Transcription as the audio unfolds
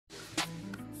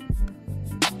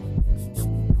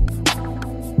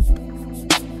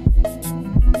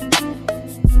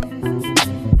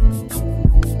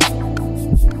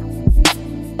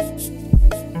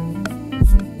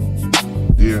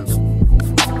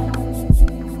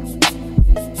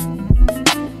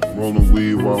Rolling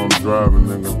weed while I'm driving,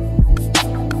 nigga.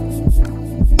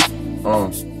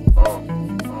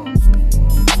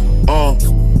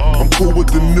 I'm cool with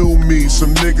the new me.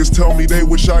 Some niggas tell me they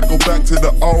wish I'd go back to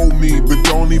the old me, but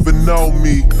don't even know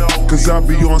me. Cause I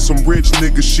be on some rich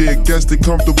nigga shit. Guess they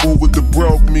comfortable with the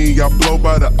broke me. I blow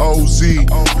by the OZ,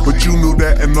 but you knew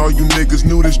that and all you niggas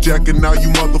knew this, Jack, and now you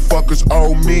motherfuckers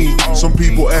owe me. Some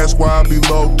people ask why I be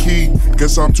low key.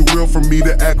 Guess I'm too real for me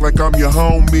to act like I'm your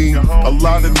homie. A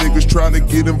lot of niggas try to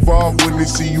get involved when they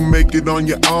see you make it on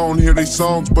your own. Hear they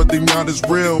songs, but they not as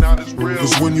real.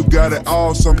 Cause when you got it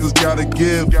all, something's gotta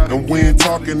give. And we ain't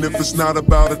talking if it's not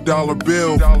about a dollar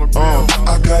bill.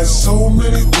 I got so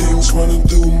many things running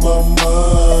through my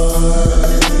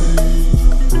mind.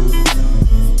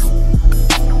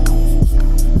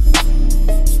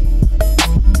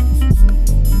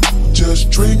 Just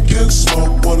drink and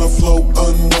smoke, wanna float,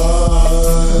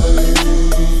 unwind.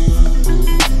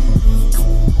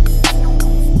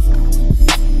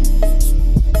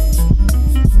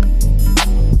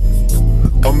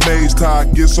 Amazed how I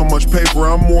get so much paper.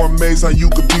 I'm more amazed how you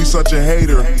could be such a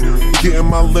hater. Getting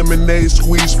my lemonade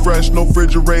squeezed fresh, no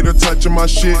refrigerator touching my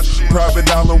shit. Private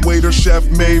island waiter, chef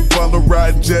made, butler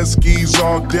riding jet skis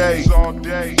all day.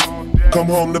 Come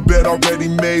home to bed already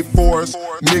made for us.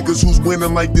 Niggas who's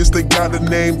winning like this, they got a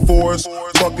name for us.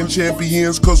 Fucking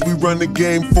champions, cause we run the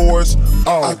game for us.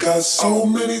 I got so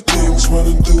many things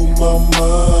running through my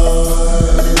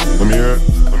mind. Let me hear it.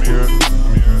 Let me hear it.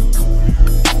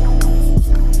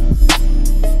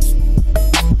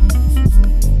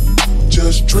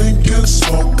 Just drink and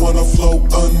smoke, wanna float,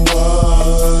 unwind.